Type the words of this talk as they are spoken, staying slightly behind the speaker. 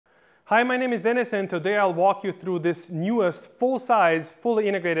Hi, my name is Dennis, and today I'll walk you through this newest full-size, fully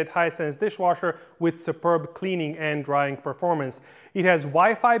integrated Hisense dishwasher with superb cleaning and drying performance. It has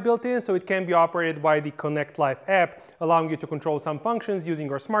Wi-Fi built in, so it can be operated by the Connect Life app, allowing you to control some functions using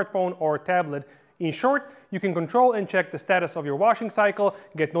your smartphone or tablet. In short, you can control and check the status of your washing cycle,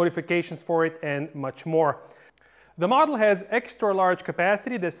 get notifications for it, and much more. The model has extra large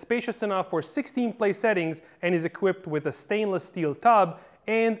capacity that's spacious enough for 16 place settings and is equipped with a stainless steel tub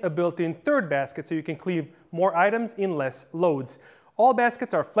and a built-in third basket, so you can clean more items in less loads. All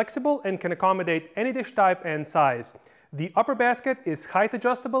baskets are flexible and can accommodate any dish type and size. The upper basket is height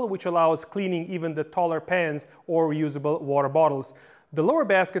adjustable, which allows cleaning even the taller pans or reusable water bottles. The lower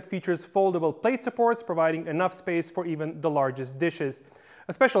basket features foldable plate supports, providing enough space for even the largest dishes.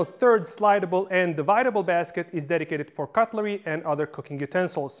 A special third slidable and dividable basket is dedicated for cutlery and other cooking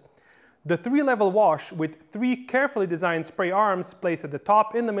utensils. The 3-level wash with 3 carefully designed spray arms placed at the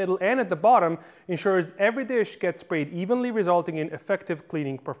top, in the middle, and at the bottom ensures every dish gets sprayed evenly, resulting in effective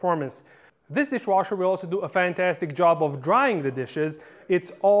cleaning performance. This dishwasher will also do a fantastic job of drying the dishes.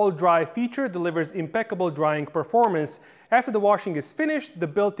 Its all-dry feature delivers impeccable drying performance. After the washing is finished, the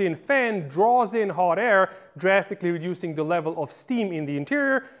built-in fan draws in hot air, drastically reducing the level of steam in the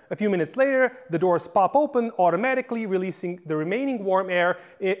interior. A few minutes later, the doors pop open, automatically releasing the remaining warm air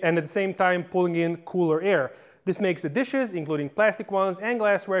and at the same time pulling in cooler air. This makes the dishes, including plastic ones and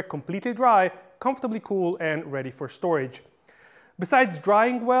glassware, completely dry, comfortably cool, and ready for storage. Besides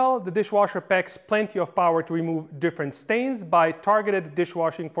drying well, the dishwasher packs plenty of power to remove different stains by targeted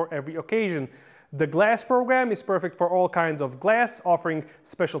dishwashing for every occasion. The glass program is perfect for all kinds of glass, offering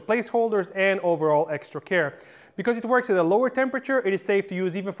special placeholders and overall extra care. Because it works at a lower temperature, it is safe to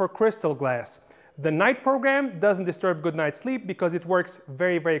use even for crystal glass. The night program doesn't disturb good night's sleep because it works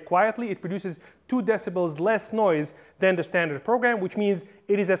very quietly. It produces 2 decibels less noise than the standard program, which means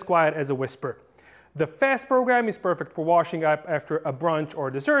it is as quiet as a whisper. The fast program is perfect for washing up after a brunch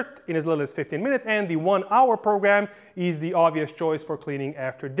or dessert in as little as 15 minutes, and the 1-hour program is the obvious choice for cleaning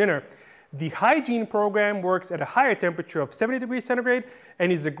after dinner. The hygiene program works at a higher temperature of 70 degrees centigrade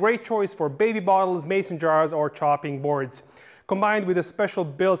and is a great choice for baby bottles, mason jars, or chopping boards. Combined with a special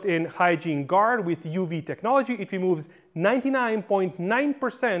built-in hygiene guard with UV technology, it removes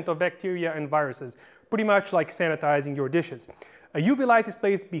 99.9% of bacteria and viruses, pretty much like sanitizing your dishes. A UV light is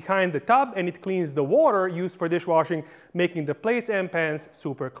placed behind the tub and it cleans the water used for dishwashing, making the plates and pans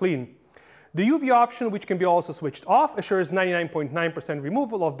super clean. The UV option, which can be also switched off, assures 99.9%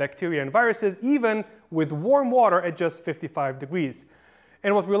 removal of bacteria and viruses, even with warm water at just 55 degrees.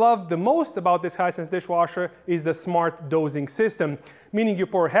 And what we love the most about this Hisense dishwasher is the smart dosing system, meaning you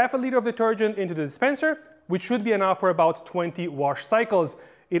pour half a liter of detergent into the dispenser, which should be enough for about 20 wash cycles.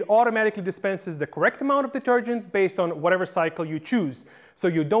 It automatically dispenses the correct amount of detergent based on whatever cycle you choose, so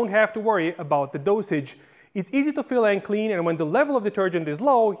you don't have to worry about the dosage. It's easy to fill and clean, and when the level of detergent is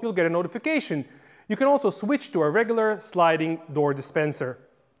low, you'll get a notification. You can also switch to a regular sliding door dispenser.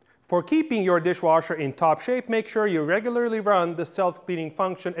 For keeping your dishwasher in top shape, make sure you regularly run the self-cleaning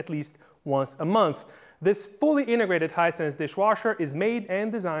function at least once a month. This fully integrated Hisense dishwasher is made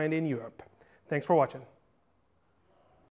and designed in Europe. Thanks for watching.